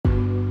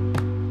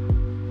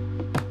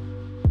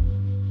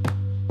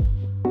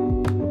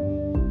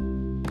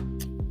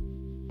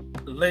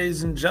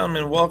Ladies and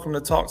gentlemen, welcome to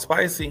Talk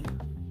Spicy.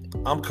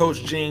 I'm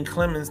Coach Gene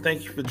Clemens.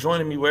 Thank you for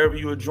joining me wherever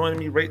you are joining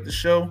me. Rate the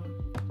show,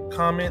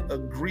 comment,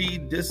 agree,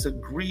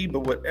 disagree,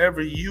 but whatever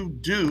you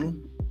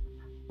do,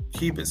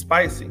 keep it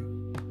spicy.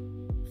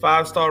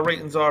 5-star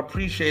ratings are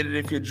appreciated.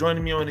 If you're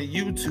joining me on the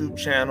YouTube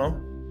channel,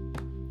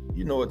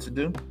 you know what to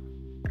do.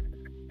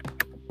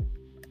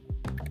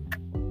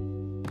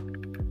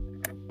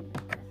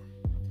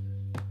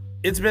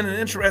 It's been an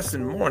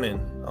interesting morning.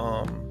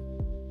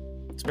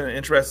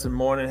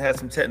 Had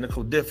some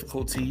technical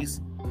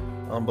difficulties,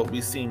 but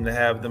we seem to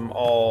have them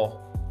all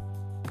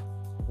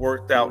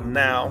worked out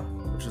now,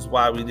 which is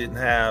why we didn't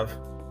have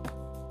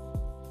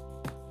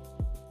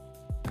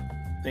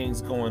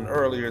things going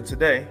earlier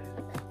today.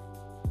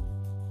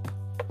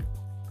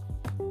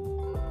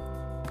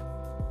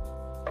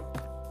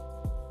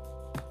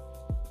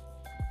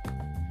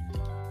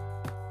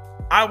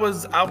 I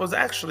was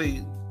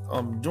actually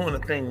doing a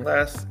thing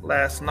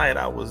last night.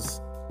 I was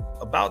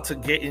about to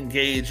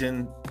engage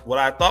in what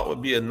I thought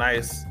would be a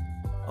nice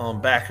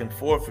back and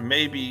forth and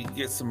maybe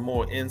get some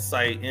more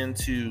insight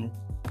into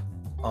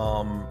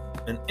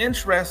an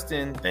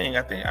interesting thing.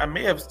 I think I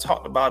may have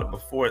talked about it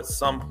before at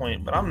some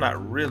point, but I'm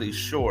not really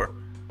sure.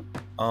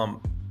 The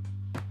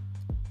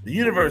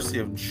University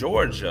of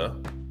Georgia,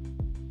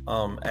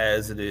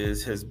 as it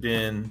is, has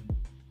been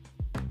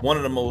one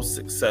of the most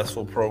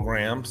successful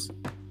programs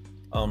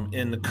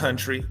in the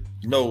country.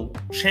 No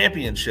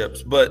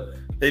championships, but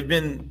they've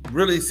been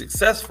really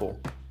successful.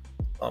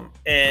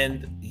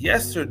 And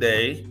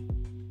yesterday,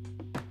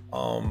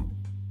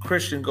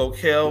 Christian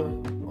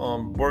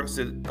Gokel works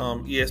at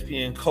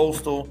ESPN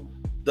Coastal,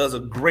 does a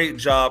great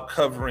job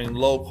covering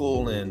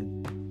local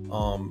and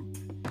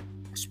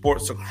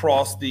sports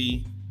across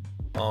the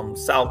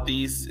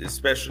Southeast,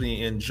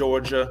 especially in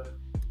Georgia.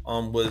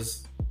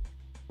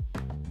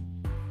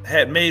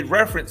 Had made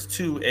reference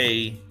to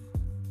a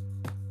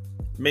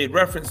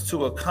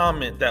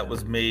comment that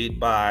was made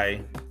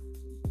by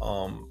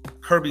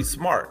Kirby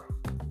Smart,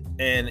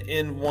 and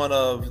in one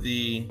of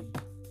the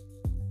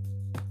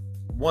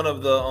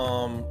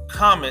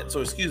comments,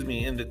 or excuse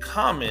me, in the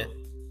comment,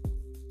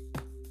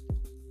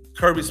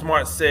 Kirby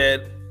Smart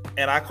said,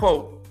 and I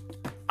quote,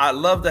 "I'd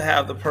love to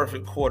have the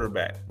perfect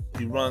quarterback.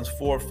 He runs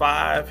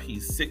 4.5,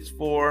 he's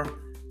 6'4",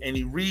 and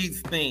he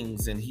reads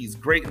things, and he's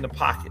great in the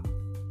pocket."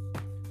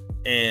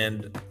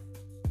 And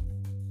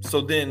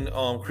so then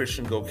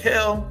Christian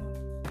Gokel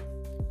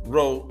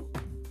wrote,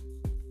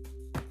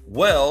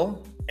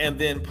 "Well," and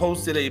then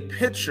posted a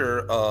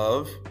picture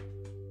of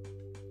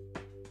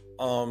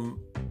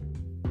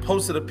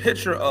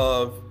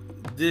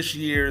this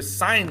year's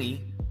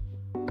signee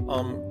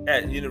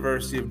at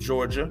University of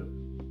Georgia.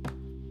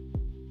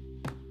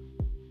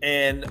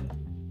 And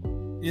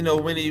you know,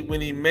 when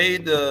he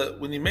made the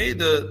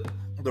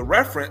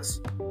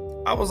reference,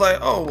 I was like,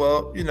 oh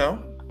well, you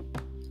know,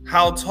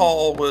 how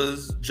tall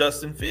was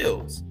Justin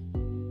Fields?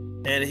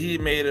 And he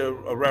made a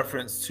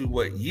reference to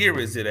what year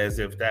is it, as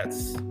if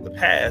that's the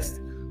past.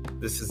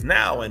 This is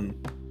now. And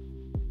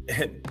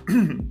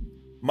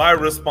my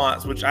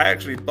response, which I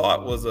actually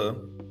thought was a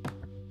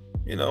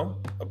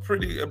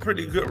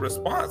pretty good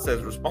response,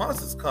 as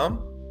responses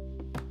come,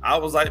 I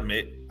was like,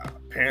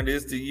 apparently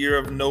it's the year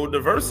of no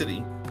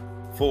diversity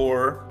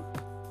for,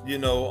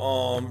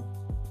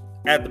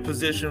 at the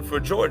position for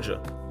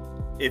Georgia.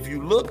 If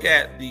you look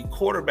at the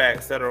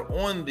quarterbacks that are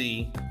on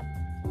the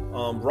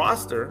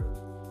roster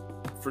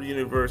for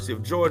University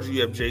of Georgia, you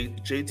have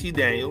JT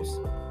Daniels,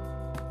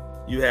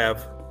 you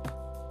have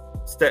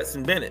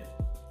Stetson Bennett,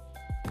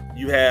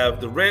 you have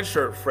the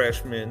redshirt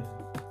freshman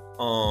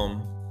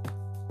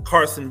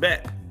Carson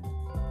Beck,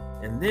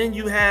 and then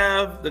you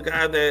have the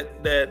guy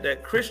that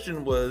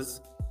Christian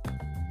was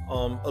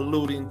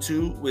alluding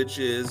to, which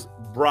is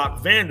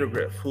Brock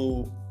Vandagriff,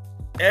 who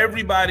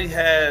everybody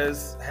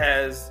has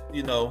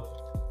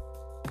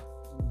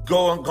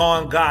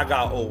gone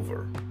gaga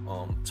over.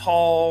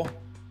 Tall,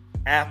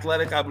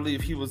 athletic. I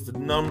believe he was the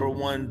number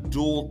 1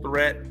 dual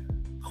threat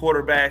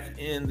quarterback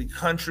in the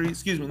country.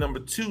 Number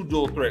 2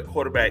 dual threat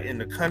quarterback in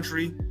the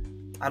country.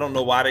 I don't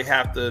know why they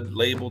have to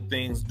label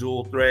things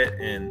dual threat,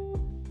 and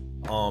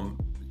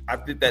I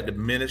think that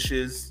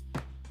diminishes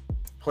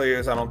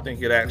players. I don't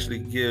think it actually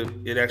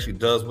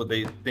does what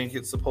they think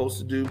it's supposed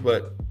to do,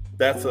 but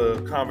that's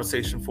a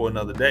conversation for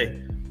another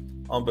day.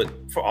 But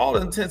for all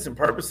intents and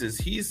purposes,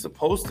 he's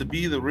supposed to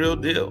be the real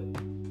deal.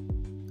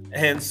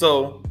 And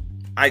so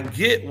I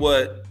get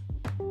what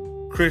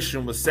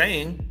Christian was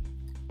saying.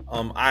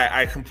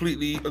 I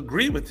completely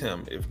agree with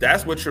him. If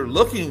that's what you're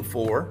looking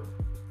for,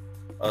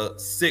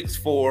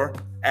 6'4",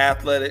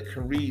 athletic,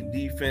 can read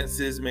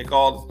defenses, make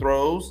all the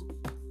throws,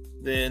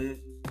 then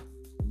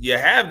you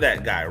have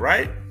that guy,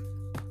 right?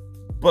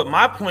 But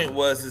my point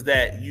is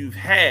that you've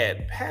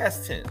had,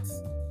 past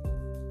tense,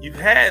 you've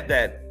had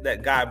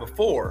that guy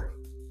before,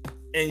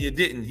 and you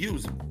didn't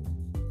use him.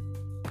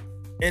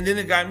 And then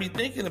it got me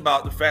thinking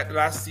about the fact that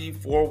I see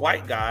 4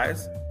 white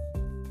guys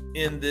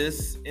in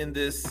this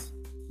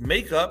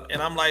makeup,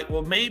 and I'm like,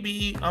 well,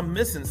 maybe I'm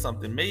missing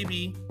something.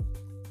 Maybe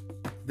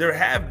there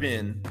have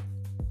been,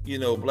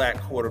 black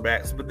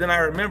quarterbacks. But then I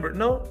remembered,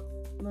 no.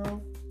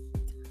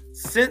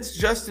 Since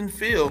Justin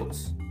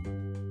Fields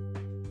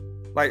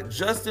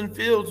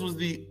was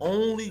the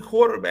only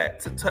quarterback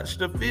to touch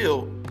the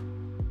field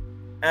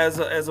as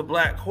a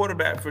black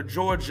quarterback for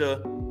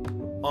Georgia,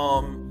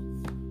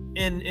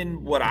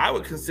 in what I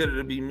would consider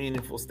to be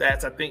meaningful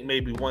stats. I think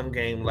maybe one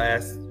game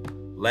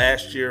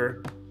last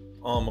year,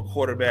 a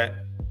quarterback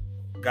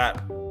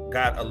got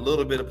a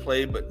little bit of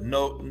play, but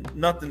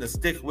nothing to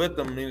stick with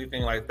them,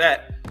 anything like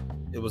that.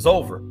 It was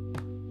over.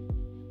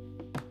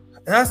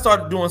 And I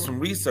started doing some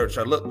research.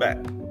 I looked back.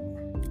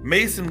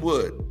 Mason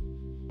Wood,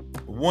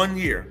 1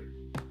 year.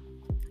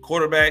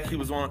 Quarterback, he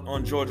was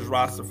on Georgia's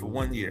roster for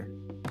 1 year.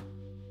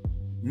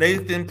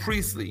 Nathan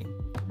Priestley,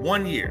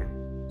 1 year.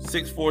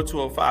 6'4",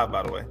 205,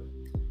 by the way.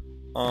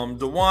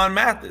 DeJuan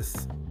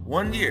Mathis,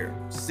 1 year.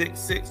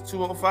 6'6",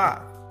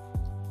 205.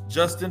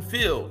 Justin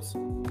Fields,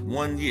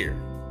 1 year.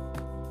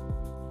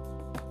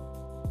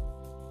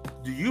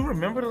 Do you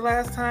remember the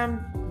last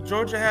time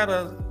Georgia had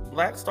a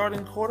black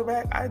starting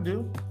quarterback? I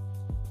do.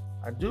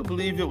 I do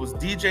believe it was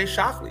DJ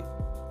Shockley.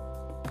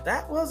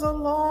 That was a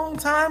long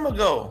time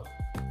ago.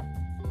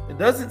 It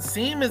doesn't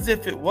seem as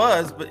if it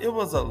was, but it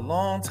was a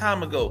long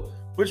time ago,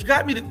 which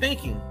got me to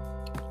thinking,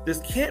 this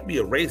can't be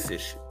a race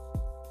issue,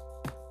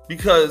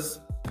 because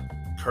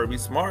Kirby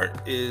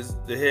Smart is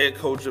the head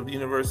coach of the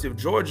University of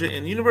Georgia,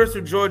 and the University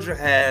of Georgia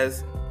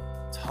has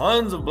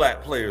tons of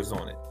black players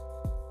on it.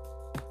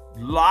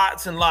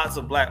 Lots and lots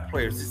of black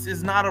players. This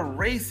is not a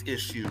race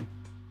issue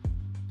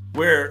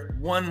where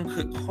one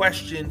could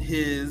question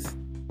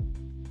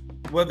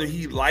whether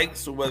he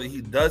likes or whether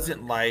he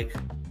doesn't like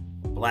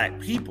black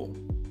people.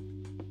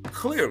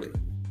 Clearly,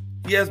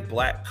 he has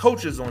black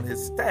coaches on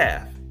his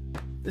staff.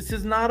 This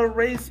is not a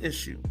race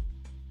issue.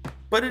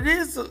 But it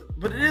is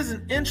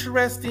an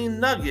interesting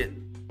nugget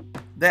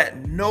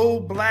that no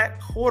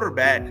black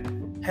quarterback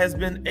has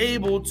been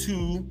able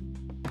to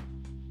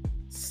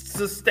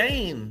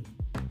sustain,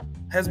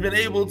 has been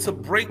able to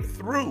break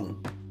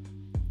through.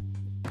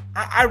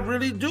 I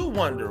really do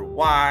wonder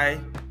why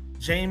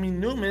Jamie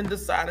Newman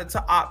decided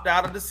to opt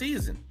out of the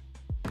season.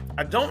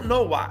 I don't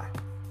know why.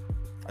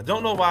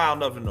 I'll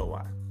never know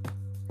why.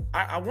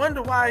 I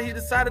wonder why he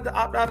decided to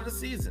opt out of the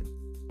season.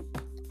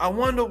 I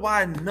wonder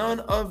why none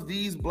of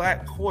these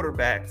black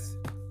quarterbacks,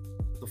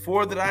 the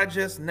four that I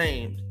just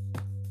named,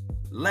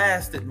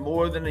 lasted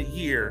more than a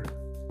year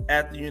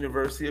at the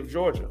University of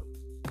Georgia.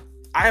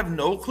 I have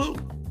no clue.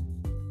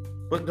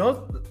 But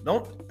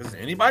does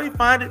anybody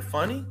find it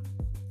funny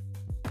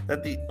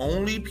that the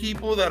only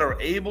people that are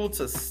able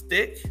to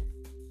stick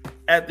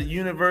at the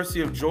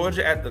University of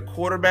Georgia at the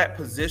quarterback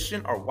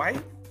position are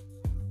white?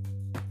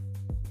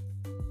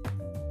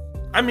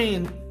 I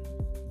mean,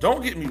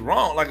 don't get me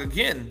wrong. Like,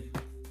 again,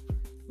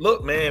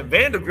 look, man,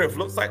 Vandegrift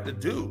looks like the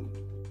dude,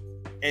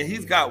 and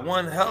he's got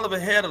one hell of a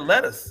head of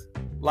lettuce.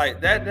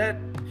 Like that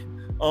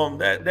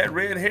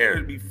red hair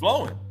would be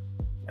flowing.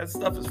 That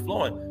stuff is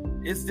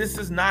flowing. This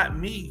is not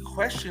me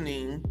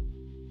questioning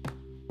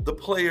the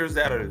players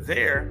that are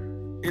there.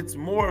 It's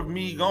more of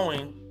me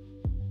going,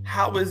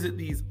 how is it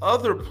these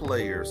other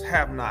players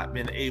have not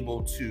been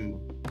able to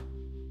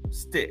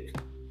stick?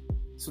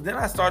 So then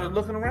I started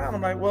looking around.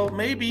 I'm like, well,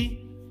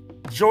 maybe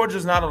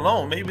Georgia's not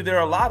alone. Maybe there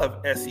are a lot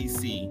of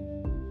SEC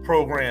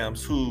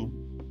programs who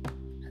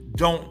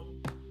don't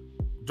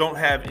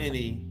have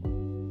any,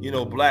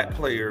 black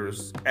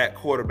players at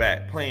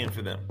quarterback playing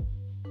for them.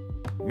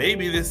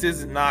 Maybe this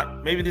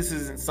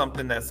isn't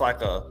something that's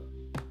like a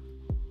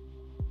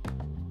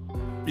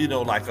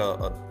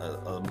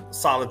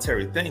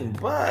solitary thing.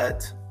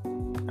 But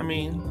I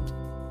mean,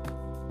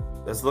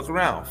 let's look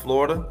around.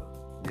 Florida,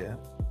 yeah.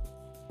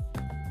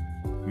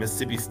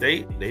 Mississippi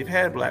State, they've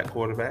had black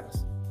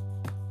quarterbacks,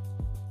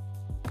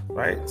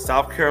 right?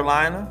 South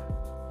Carolina,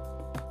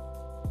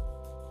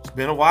 it's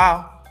been a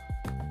while,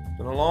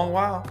 been a long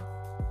while.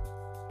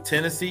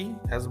 Tennessee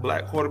has a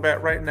black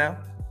quarterback right now.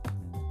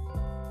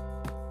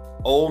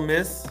 Ole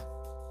Miss,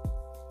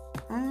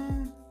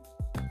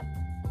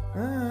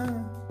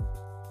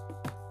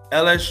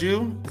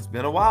 LSU, it's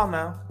been a while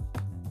now.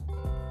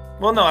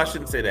 Well, no, I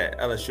shouldn't say that.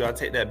 LSU, I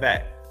take that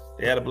back.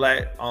 They had a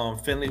black,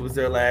 Finley was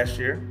there last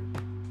year.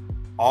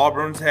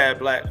 Auburn's had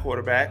black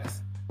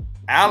quarterbacks.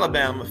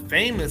 Alabama,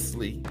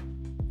 famously,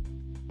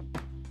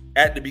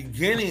 at the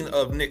beginning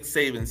of Nick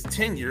Saban's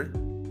tenure,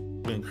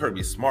 when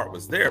Kirby Smart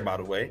was there, by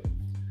the way,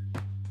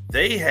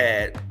 they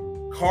had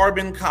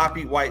carbon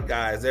copy white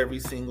guys every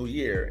single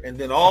year. And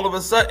then all of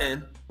a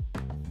sudden,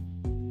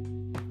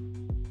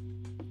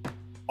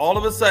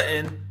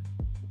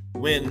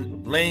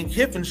 when Lane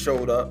Kiffin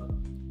showed up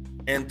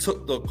and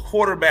took the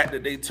quarterback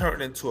that they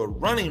turned into a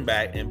running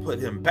back and put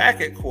him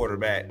back at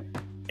quarterback,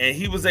 and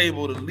he was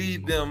able to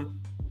lead them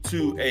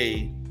to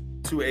a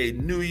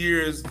New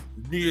Year's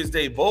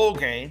Day bowl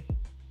game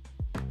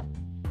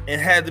and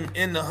had them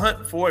in the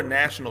hunt for a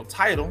national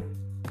title,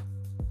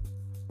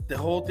 the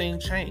whole thing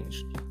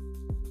changed.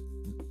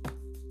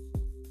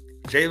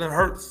 Jalen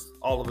Hurts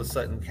all of a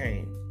sudden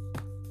came,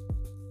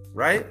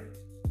 right?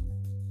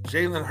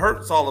 Jalen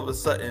Hurts all of a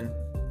sudden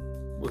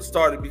would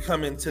start to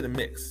become into the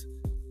mix.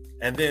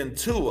 And then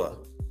Tua.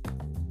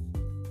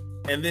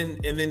 And then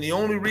the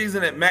only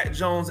reason that Mac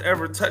Jones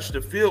ever touched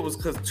the field was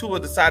because Tua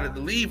decided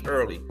to leave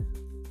early.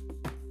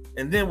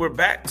 And then we're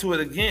back to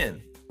it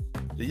again.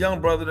 The young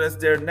brother that's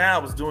there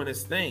now is doing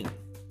his thing.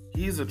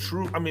 He's a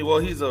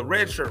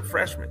redshirt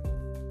freshman.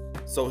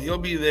 So he'll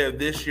be there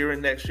this year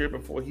and next year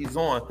before he's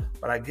on.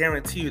 But I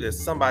guarantee you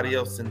there's somebody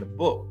else in the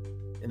boat.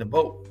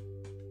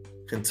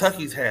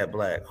 Kentucky's had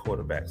black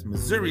quarterbacks.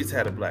 Missouri's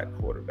had a black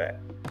quarterback.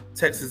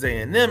 Texas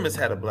A&M has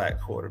had a black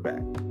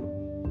quarterback.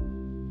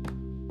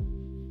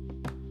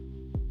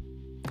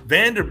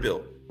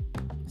 Vanderbilt.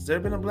 Has there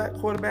been a black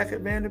quarterback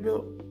at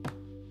Vanderbilt?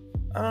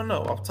 I don't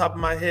know, off the top of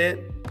my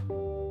head.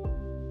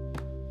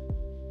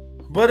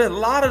 But a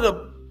lot of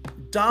the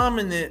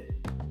dominant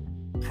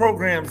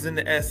programs in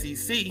the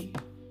SEC,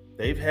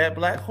 they've had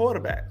black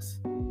quarterbacks.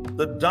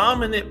 The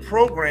dominant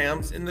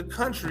programs in the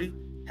country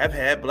have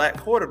had black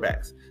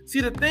quarterbacks. See,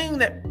 the thing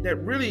that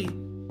really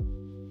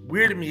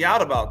weirded me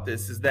out about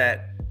this is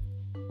that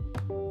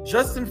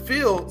Justin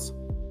Fields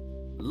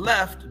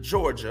left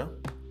Georgia,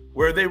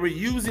 where they were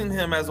using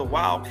him as a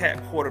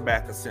wildcat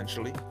quarterback,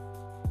 essentially.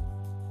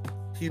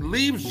 He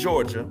leaves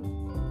Georgia.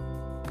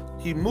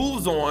 He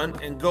moves on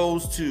and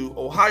goes to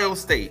Ohio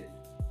State.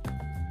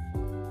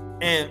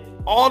 And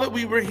all that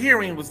we were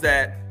hearing was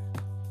that,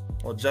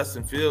 well,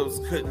 Justin Fields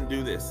couldn't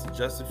do this.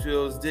 Justin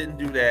Fields didn't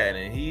do that.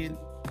 And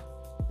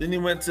then he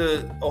went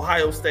to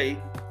Ohio State,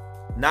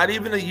 not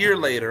even a year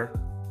later,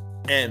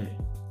 and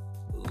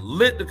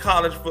lit the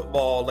college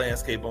football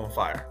landscape on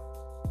fire.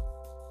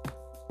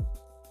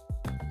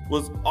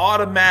 Was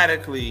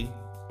automatically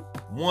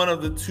one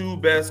of the two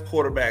best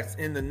quarterbacks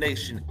in the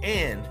nation,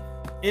 and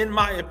in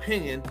my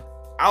opinion,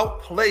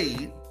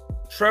 outplayed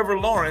Trevor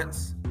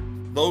Lawrence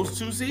those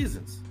 2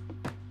 seasons.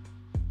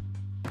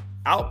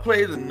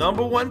 Outplayed the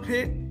number 1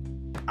 pick,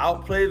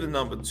 outplayed the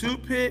number 2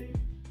 pick,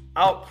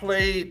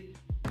 outplayed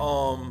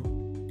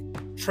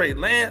Trey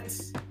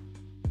Lance,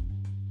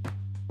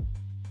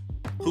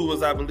 who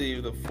was, I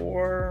believe, the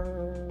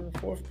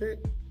fourth pick,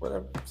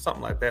 whatever,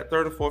 something like that,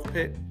 3rd or 4th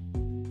pick.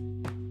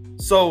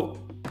 So,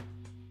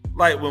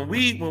 like when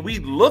we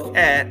look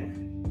at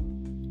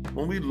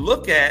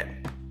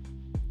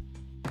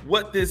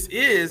what this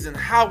is and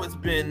how it's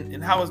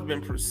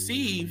been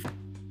perceived,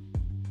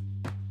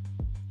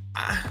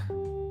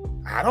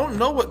 I don't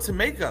know what to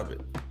make of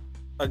it.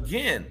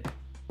 Again,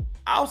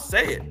 I'll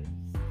say it.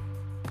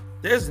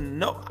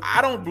 I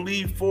don't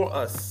believe for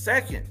a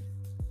second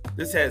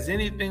this has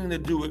anything to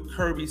do with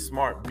Kirby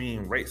Smart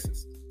being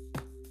racist.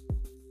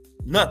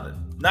 Nothing.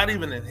 Not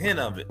even a hint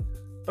of it.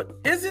 But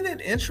isn't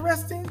it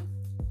interesting?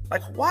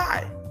 Like,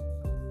 why?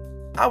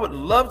 I would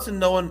love to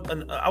know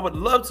I would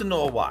love to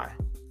know why.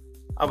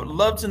 I would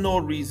love to know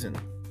a reason.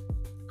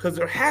 Because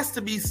there has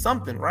to be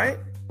something, right?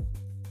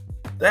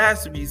 There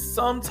has to be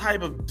some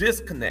type of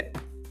disconnect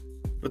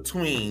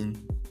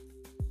between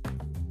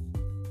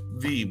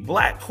the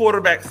black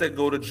quarterbacks that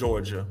go to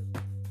Georgia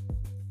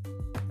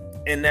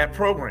and that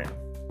program.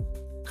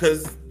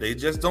 Because they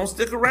just don't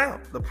stick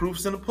around. The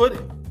proof's in the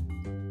pudding.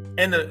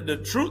 And the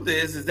truth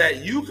is that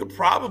you could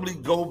probably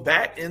go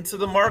back into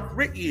the Mark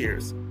Richt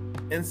years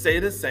and say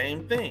the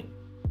same thing.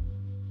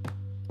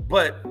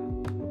 But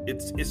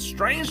it's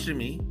strange to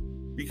me,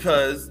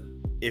 because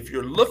if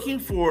you're looking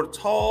for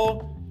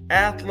tall,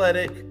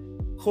 athletic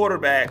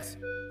quarterbacks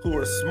who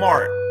are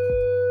smart,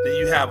 then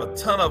you have a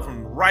ton of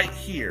them right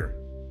here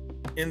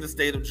in the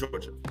state of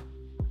Georgia.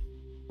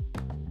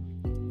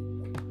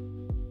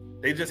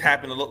 They just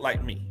happen to look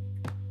like me.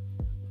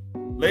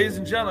 Ladies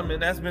and gentlemen,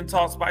 that's been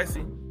Talk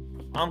Spicy.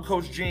 I'm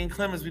Coach Gene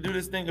Clemens. We do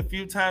this thing a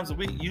few times a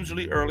week,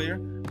 usually earlier.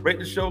 Rate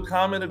the show,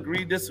 comment,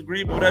 agree,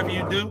 disagree, but whatever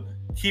you do,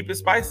 keep it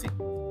spicy.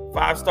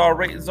 5-star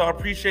ratings are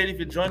appreciated. If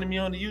you're joining me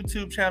on the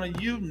YouTube channel,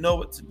 you know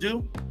what to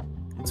do.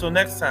 Until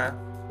next time,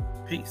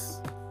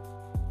 peace.